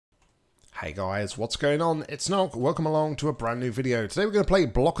Hey guys, what's going on? It's Nog. Welcome along to a brand new video. Today we're going to play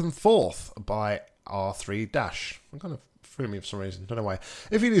Block and Forth by Aur3Dash. I'm kind of threw me for some reason, don't know why.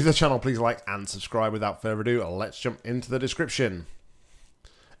 If you're new to the channel, please like and subscribe. Without further ado, let's jump into the description.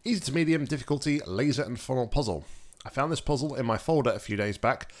 Easy to medium difficulty laser and funnel puzzle. I found this puzzle in my folder a few days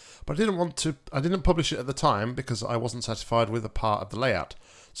back, but I didn't publish it at the time because I wasn't satisfied with a part of the layout.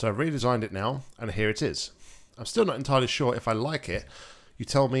 So I've redesigned it now, and here it is. I'm still not entirely sure if I like it. You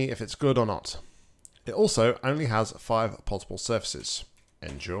tell me if it's good or not. It also only has 5 possible surfaces.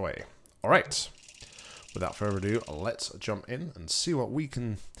 Enjoy. Alright, without further ado, let's jump in and see what we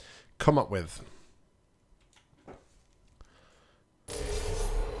can come up with.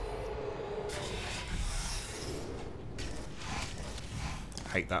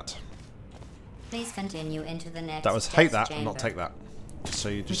 Hate that. Please continue into the next. That was hate that chamber. and not take that. Just so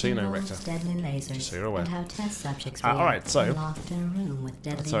you know, Rector. Just so you're aware. How test subjects Alright, so locked in a room with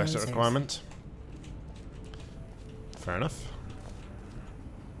deadly that's our exit lasers. requirement. Fair enough.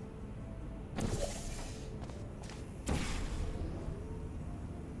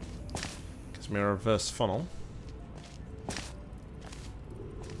 Gives me a reverse funnel.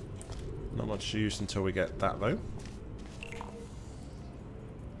 Not much use until we get that though.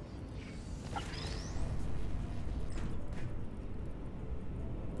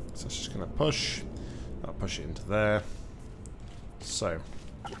 So it's just going to push. I'll push it into there. So.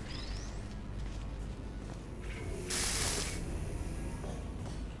 Do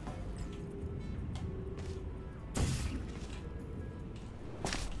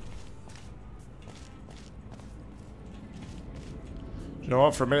you know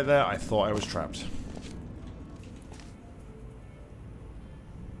what? For a minute there, I thought I was trapped.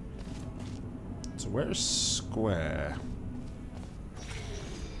 So where's square?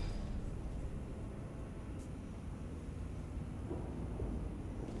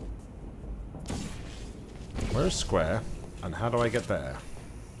 Where's square, and how do I get there?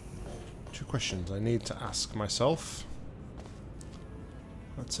 2 questions I need to ask myself.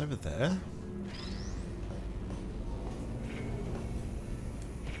 What's over there?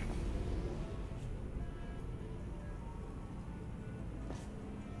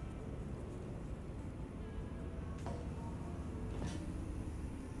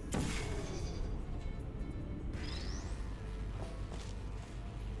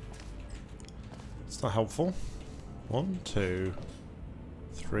 It's not helpful. 1, 2,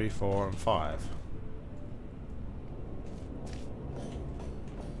 3, 4, and 5.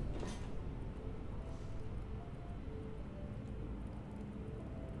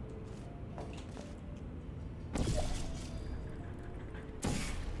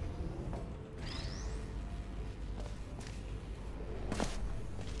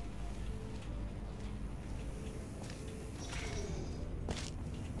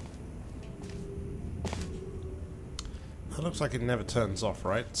 It looks like it never turns off,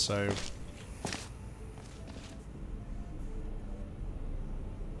 right? So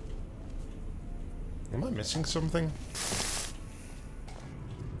am I missing something?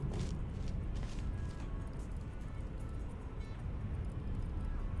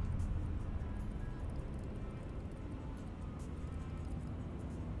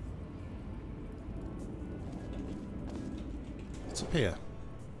 What's up here?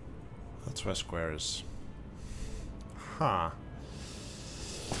 That's where square is. Huh.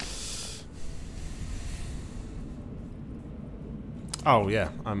 Oh yeah,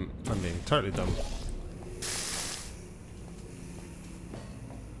 I'm being totally dumb.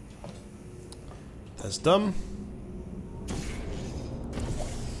 There's dumb. Don't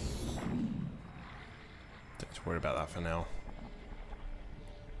need to worry about that for now.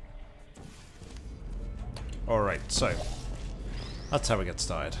 Alright, so that's how we get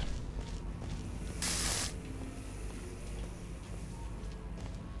started.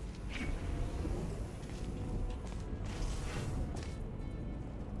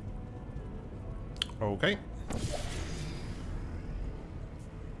 Okay.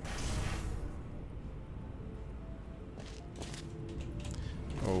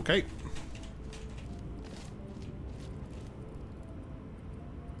 Okay.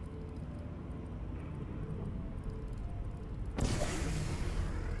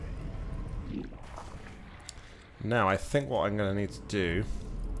 Now I think what I'm going to need to do,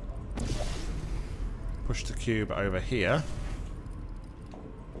 push the cube over here.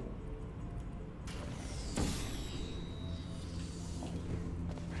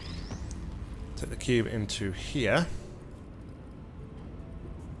 Take the cube into here.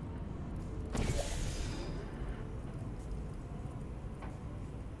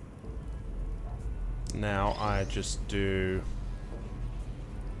 Now I just do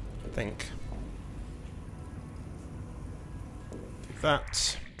think. Take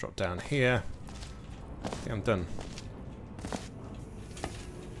that. Drop down here. I think I'm done.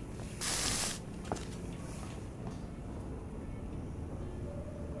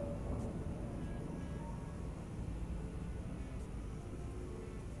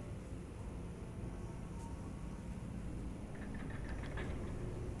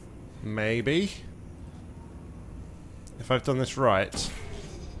 Maybe. If I've done this right.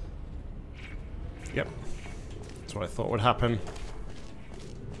 Yep. That's what I thought would happen.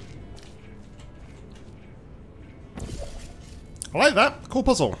 I like that. Cool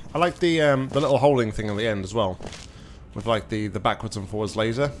puzzle. I like the little holding thing at the end as well. With like the backwards and forwards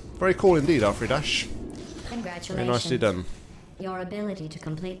laser. Very cool indeed, Aur3Dash. Congratulations. Very nicely done. Your ability to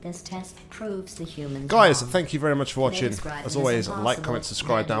complete this test proves the humans Guys, wrong. thank you very much for watching. Describe As it as always, like, impossible, comment,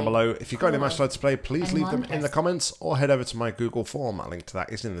 subscribe down deadly, below. If you've got any cruel, match to play, please and leave them in the wondrous. comments or head over to my Google form. A link to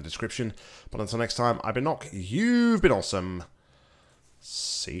that is in the description. But until next time, I've been Nock. You've been awesome.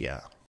 See ya.